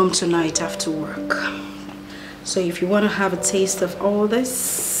in my room tonight after work. So if you want to have a taste of all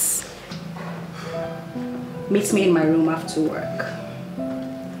this, meet me in my room after work.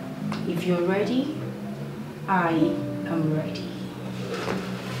 If you're ready, I am ready.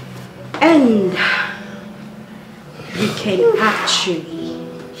 And we can actually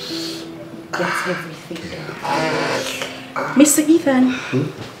get everything done. Mr. Ethan,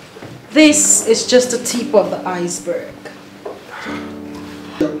 this is just the tip of the iceberg.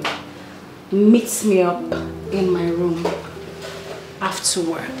 Meet me up in my room after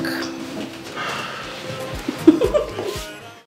work.